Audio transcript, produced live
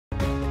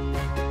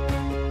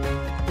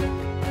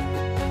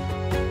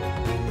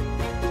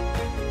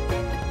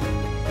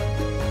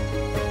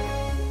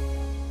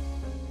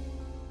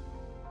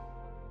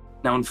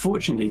Now,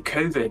 unfortunately,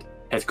 COVID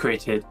has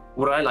created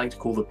what I like to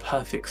call the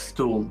perfect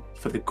storm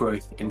for the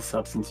growth in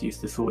substance use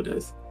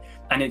disorders.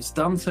 And it's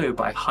done so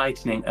by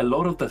heightening a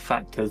lot of the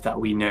factors that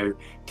we know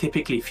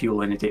typically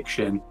fuel an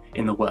addiction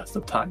in the worst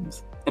of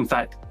times. In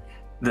fact,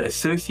 the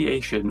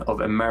Association of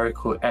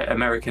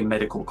American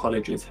Medical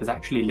Colleges has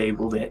actually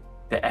labeled it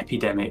the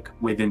epidemic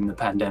within the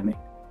pandemic.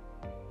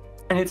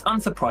 And it's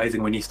unsurprising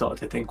when you start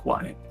to think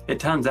why. It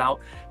turns out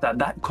that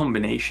that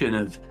combination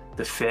of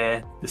the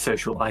fear, the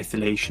social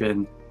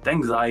isolation, the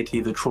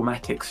anxiety, the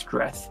traumatic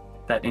stress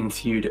that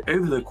ensued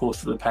over the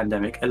course of the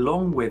pandemic,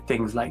 along with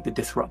things like the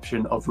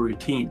disruption of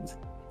routines,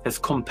 has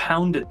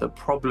compounded the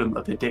problem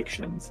of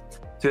addictions,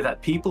 so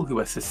that people who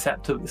are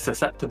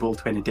susceptible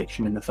to an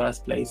addiction in the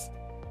first place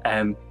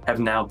have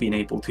now been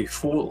able to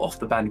fall off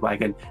the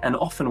bandwagon, and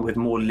often with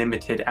more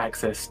limited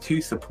access to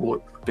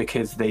support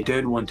because they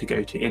don't want to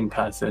go to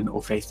in-person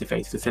or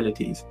face-to-face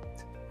facilities.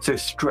 So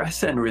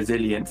stress and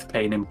resilience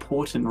play an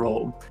important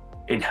role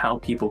in how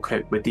people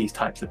cope with these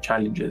types of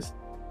challenges.